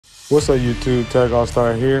What's up YouTube, Tag All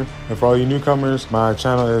Star here, and for all you newcomers, my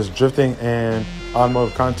channel is drifting and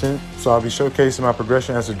automotive content, so I'll be showcasing my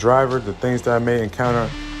progression as a driver, the things that I may encounter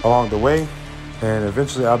along the way, and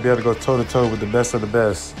eventually I'll be able to go toe to toe with the best of the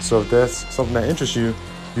best. So if that's something that interests you,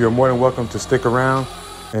 you're more than welcome to stick around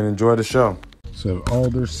and enjoy the show. So all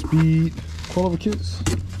their speed coilover kits.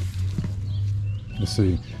 Let's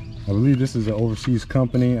see, I believe this is an overseas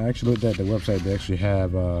company. I actually looked at the website. They actually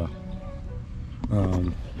have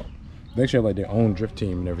like their own drift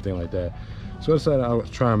team and everything like that. So I decided I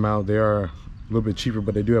would try them out. They are a little bit cheaper,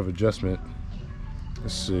 but they do have adjustment.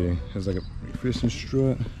 Let's see, it's like a McPherson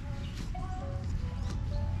strut,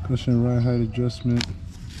 cushion ride height adjustment.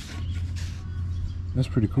 That's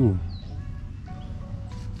pretty cool.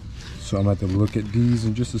 So I'm about to look at these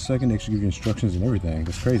in just a second. They actually give you instructions and everything.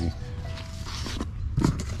 That's crazy.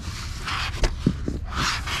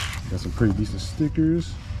 Got some pretty decent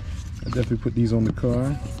stickers. I definitely put these on the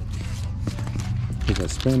car. They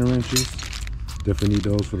got spanner wrenches. Definitely need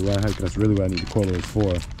those for the ride height. That's really what I need the coilovers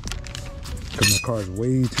for. Because my car is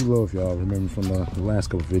way too low, if y'all remember from the last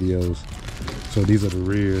couple videos. So these are the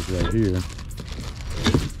rears right here.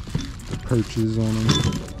 The perches on them.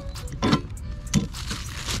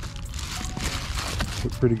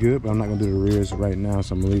 Look pretty good, but I'm not going to do the rears right now,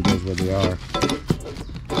 so I'm going to leave those where they are.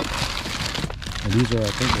 And these are,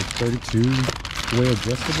 I think, like 32 way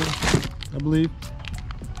adjustable, I believe.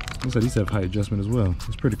 Looks like these have height adjustment as well.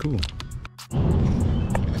 It's pretty cool.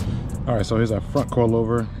 All right, so here's our front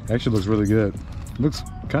coilover. It actually looks really good. Looks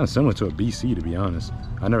kind of similar to a BC, to be honest.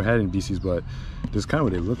 I never had any BCs, but this is kind of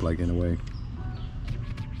what they look like in a way.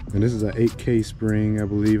 And this is an 8K spring, I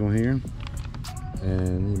believe, on here.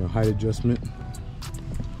 And, you know, height adjustment.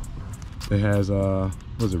 It has what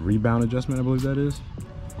is it, rebound adjustment, I believe that is.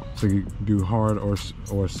 So you do hard or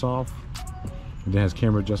soft. And it has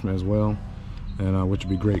camber adjustment as well. And which would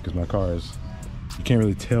be great because my car is, you can't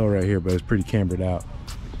really tell right here, but it's pretty cambered out.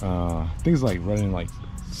 Things like running like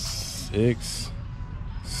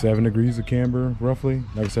 6-7 degrees of camber roughly.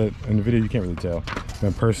 Like I said in the video, you can't really tell. But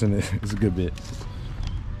in person, it's a good bit.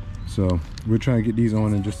 So we're trying to get these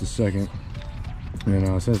on in just a second.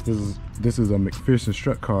 And since this is a McPherson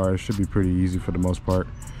strut car, it should be pretty easy for the most part.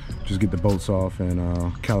 Just get the bolts off and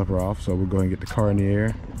caliper off. So we'll go ahead and get the car in the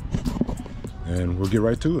air, and we'll get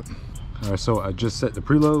right to it. All right, so I just set the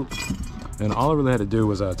preload, and all I really had to do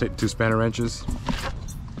was take the 2 spanner wrenches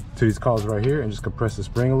to these coils right here and just compress the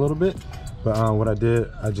spring a little bit. But what I did,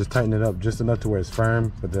 I just tightened it up just enough to where it's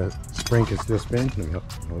firm, but the spring can still spin. Let me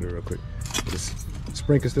hold it real quick. This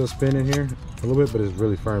spring can still spin in here a little bit, but it's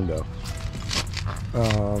really firm though.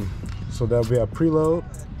 So that'll be our preload.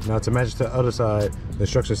 Now to match to the other side, the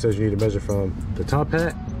instruction says you need to measure from the top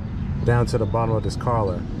hat down to the bottom of this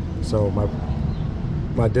collar. So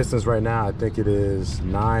my distance right now, I think it is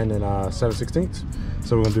 9 7/16.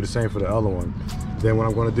 So we're gonna do the same for the other one. Then what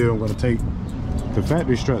I'm gonna do, I'm gonna take the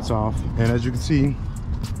factory struts off, and as you can see,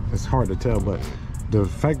 it's hard to tell, but the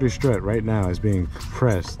factory strut right now is being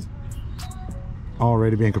compressed,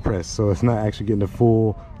 already being compressed. So it's not actually getting the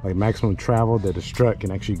full, like, maximum travel that the strut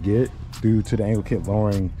can actually get due to the angle kit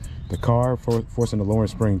lowering the car, forcing the lowering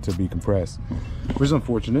spring to be compressed, which is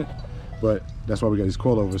unfortunate. But that's why we got these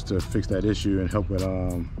coilovers to fix that issue and help with,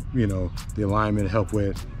 you know, the alignment, help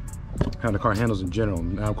with how the car handles in general.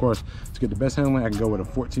 Now, of course, to get the best handling, I can go with a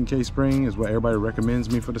 14K spring is what everybody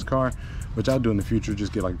recommends me for this car, which I'll do in the future,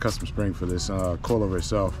 just get like a custom spring for this coilover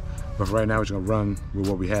itself. But for right now, we're just gonna run with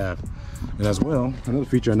what we have. And as well, another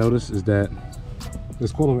feature I noticed is that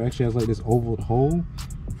this coilover actually has like this oval hole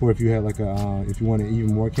for if you had like a, if you want an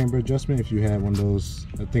even more camber adjustment, if you had one of those,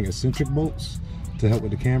 I think, eccentric bolts to help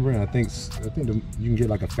with the camber. And I think you can get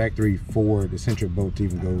like a factory Ford eccentric bolt to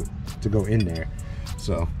even go in there.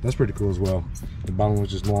 So that's pretty cool as well. The bottom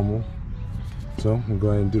was just normal. So we'll go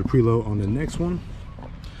ahead and do the preload on the next one,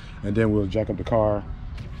 and then we'll jack up the car,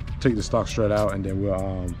 take the stock strut out, and then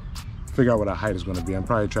we'll figure out what our height is going to be. I'm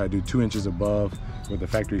probably try to do 2 inches above what the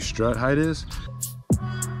factory strut height is.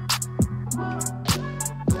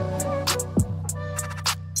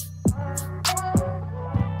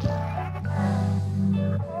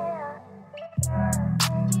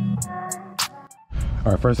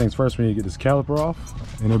 All right, first things first, we need to get this caliper off,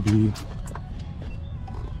 and it'll be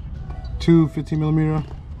 2 15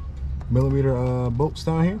 millimeter bolts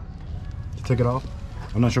down here to take it off.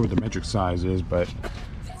 I'm not sure what the metric size is, but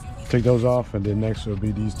take those off, and then next will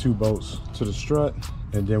be these 2 bolts to the strut,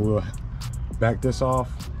 and then we'll back this off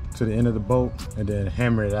to the end of the bolt and then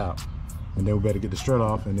hammer it out, and then we better get the strut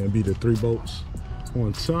off, and then be the 3 bolts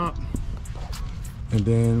on top, and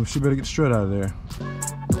then we should better get the strut out of there.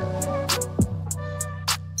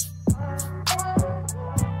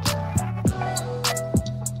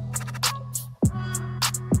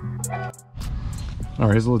 All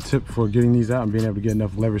right, here's a little tip for getting these out and being able to get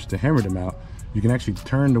enough leverage to hammer them out. You can actually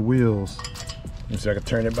turn the wheels. Let me see if I can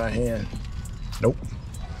turn it by hand. Nope,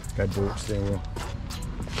 got to do it steering wheel.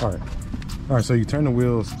 All right, so you turn the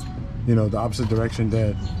wheels, you know, the opposite direction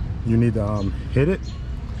that you need to hit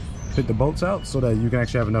the bolts out, so that you can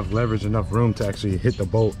actually have enough leverage, enough room to actually hit the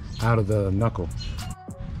bolt out of the knuckle.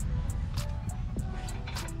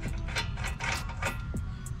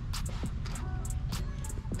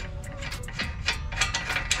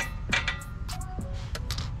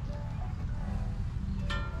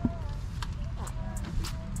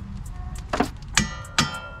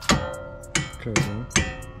 Okay.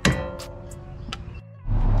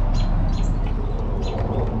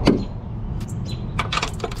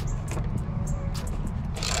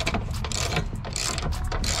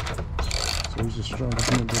 So he's the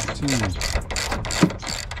strongest member of the team.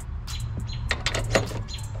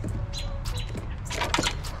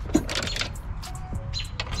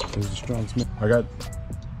 He's the strongest member. I got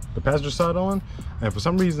the passenger side on, and for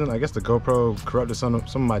some reason I guess the GoPro corrupted some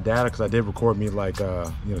of my data, because I did record me like you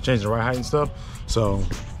know, changing the ride height and stuff. So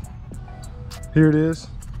here it is,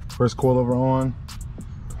 first coilover on.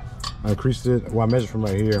 I increased it, well, I measured from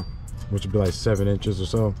right here, which would be like 7 inches or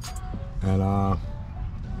so, and I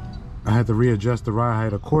had to readjust the ride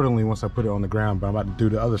height accordingly once I put it on the ground. But I'm about to do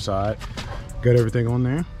the other side. Got everything on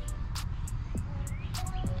there,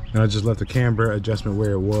 and I just left the camber adjustment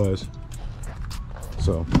where it was.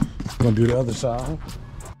 So I'm gonna do the other side.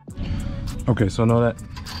 Okay, so now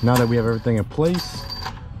that we have everything in place,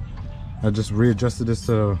 I just readjusted this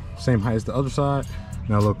to the same height as the other side.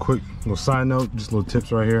 Now a little side note, just little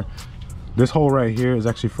tips right here. This hole right here is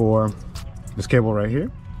actually for this cable right here,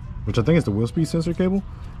 which I think is the wheel speed sensor cable,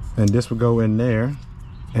 and this would go in there,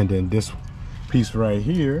 and then this piece right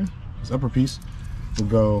here, this upper piece, will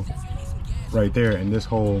go right there in this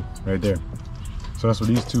hole right there. So that's what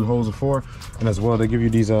these two holes are for. And as well, they give you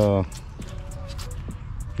these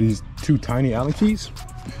two tiny Allen keys,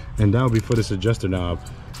 and that will be for this adjuster knob.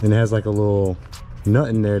 And it has like a little nut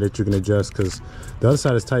in there that you can adjust, because the other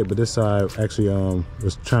side is tight, but this side actually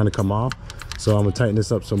was trying to come off. So I'm gonna tighten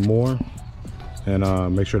this up some more and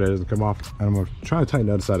make sure that it doesn't come off. And I'm gonna try to tighten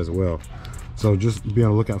the other side as well. So just be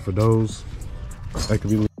on the lookout for those. That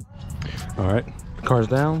could be. All right, the car's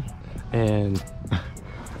down, and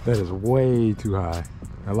that is way too high.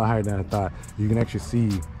 A lot higher than I thought. You can actually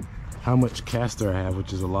see how much caster I have,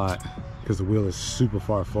 which is a lot, because the wheel is super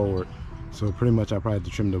far forward. So pretty much I probably have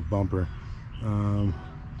to trim the bumper.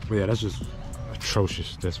 But yeah, that's just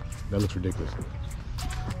atrocious. That looks ridiculous.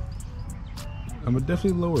 I'm gonna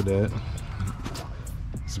definitely lower that.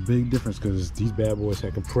 It's a big difference, because these bad boys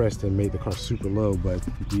had compressed and made the car super low, but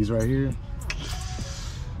these right here,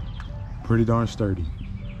 pretty darn sturdy.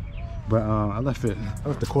 But I left the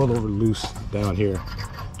coilover loose down here,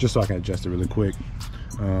 just so I can adjust it really quick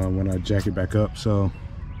when I jack it back up. So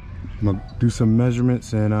I'm gonna do some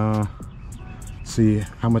measurements and see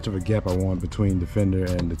how much of a gap I want between the fender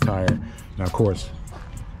and the tire. Now of course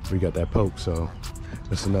we got that poke, so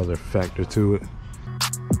that's another factor to it.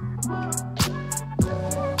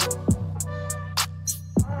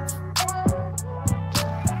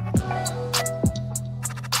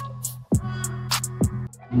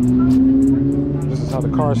 This is how the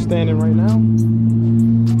car is standing right now.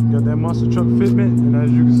 Got that monster truck fitment, and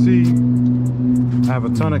as you can see, I have a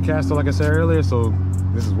ton of caster, like I said earlier, so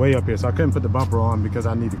this is way up here, so I couldn't put the bumper on because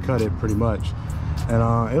I need to cut it pretty much. And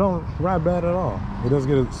it don't ride bad at all. It does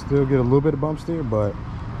still get a little bit of bump steer, but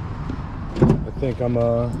I think I'm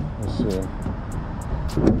let's see.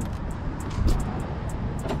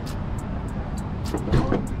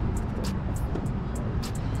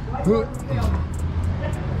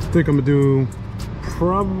 I think I'm gonna do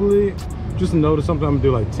probably, just to notice something, I'm gonna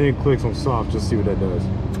do like 10 clicks on soft, just see what that does.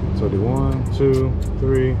 So do 1, 2,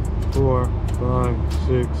 3, 4, 5,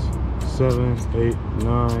 6, 7, 8,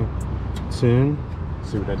 9, 10.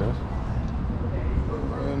 See what that does.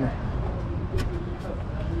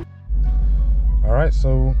 All right,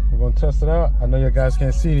 so we're gonna test it out. I know you guys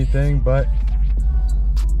can't see anything, but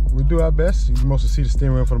we do our best. You can mostly see the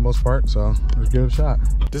steering wheel for the most part, so let's give it a shot.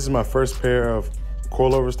 This is my first pair of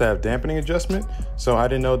coilovers to have dampening adjustment. So I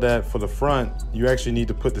didn't know that for the front, you actually need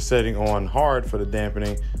to put the setting on hard for the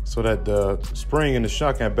dampening, so that the spring and the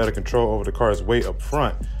shunt can have better control over the car's weight up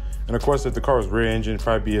front. And of course, if the car was rear engine, it'd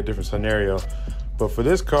probably be a different scenario. But for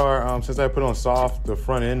this car, since I put on soft, the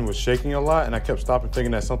front end was shaking a lot, and I kept stopping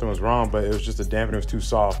thinking that something was wrong, but it was just the dampening was too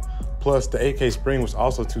soft. Plus the 8K spring was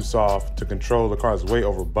also too soft to control the car's weight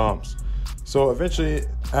over bumps. So eventually,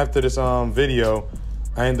 after this video,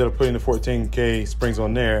 I ended up putting the 14K springs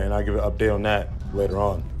on there, and I'll give an update on that later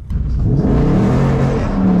on.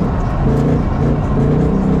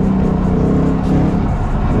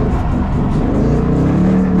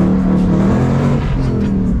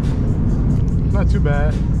 too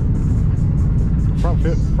bad.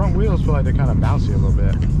 The front wheels feel like they're kind of bouncy a little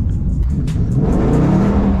bit.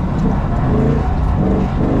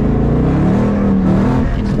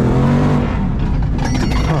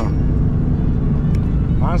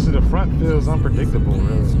 Honestly, the front feels unpredictable,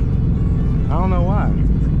 really. I don't know why.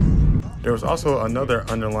 There was also another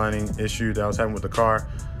underlining issue that I was having with the car,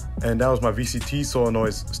 and that was my VCT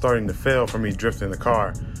solenoids starting to fail from me drifting the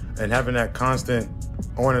car. And having that constant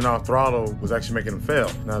on and off throttle was actually making them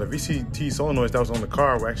fail. Now the VCT solenoids that was on the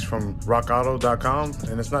car were actually from rockauto.com,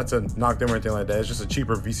 and it's not to knock them or anything like that. It's just a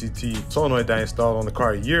cheaper VCT solenoid that I installed on the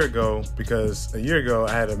car a year ago, because a year ago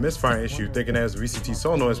I had a misfiring issue thinking that it was VCT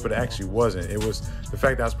solenoids, but it actually wasn't. It was the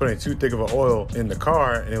fact that I was putting too thick of an oil in the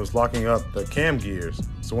car and it was locking up the cam gears.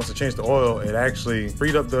 So once I changed the oil, it actually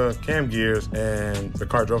freed up the cam gears and the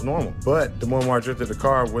car drove normal. But the more and more I drifted the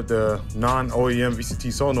car with the non-OEM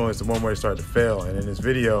VCT solenoids, the more and more it started to fail. And in this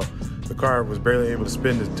video, the car was barely able to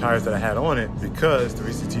spin the tires that I had on it because the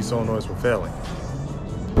VCT solenoids were failing.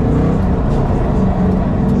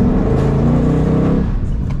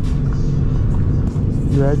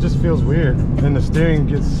 Yeah, it just feels weird. And the steering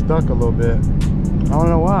gets stuck a little bit. I don't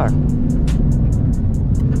know why.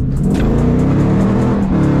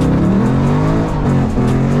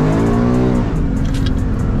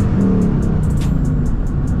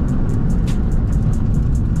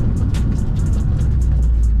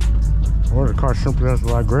 Or the car simply has a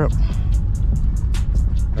lot of grip.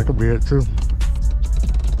 That could be it too.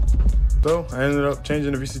 So I ended up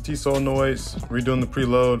changing the VCT solenoids, redoing the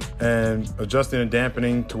preload, and adjusting the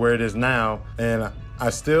dampening to where it is now. And I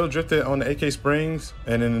still drifted on the AK springs,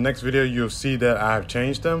 and in the next video you'll see that I've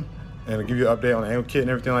changed them, and I'll give you an update on the angle kit and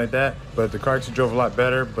everything like that. But the car actually drove a lot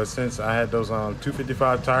better. But since I had those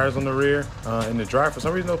 255 tires on the rear in the drive, for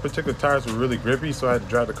some reason those particular tires were really grippy, so I had to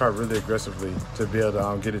drive the car really aggressively to be able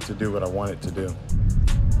to get it to do what I want it to do.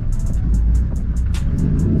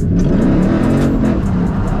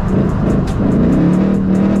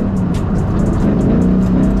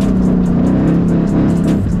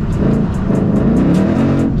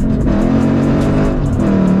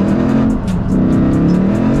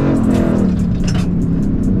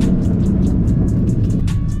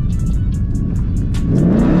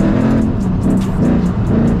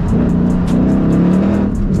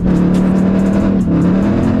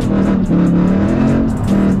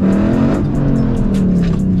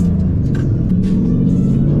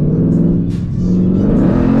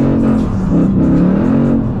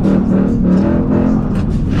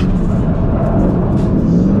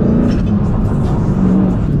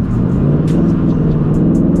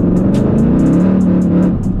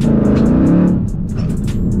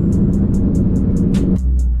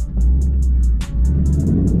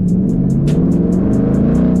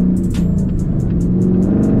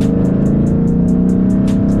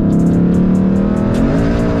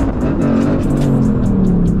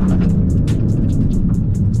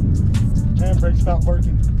 Stop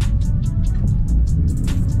working.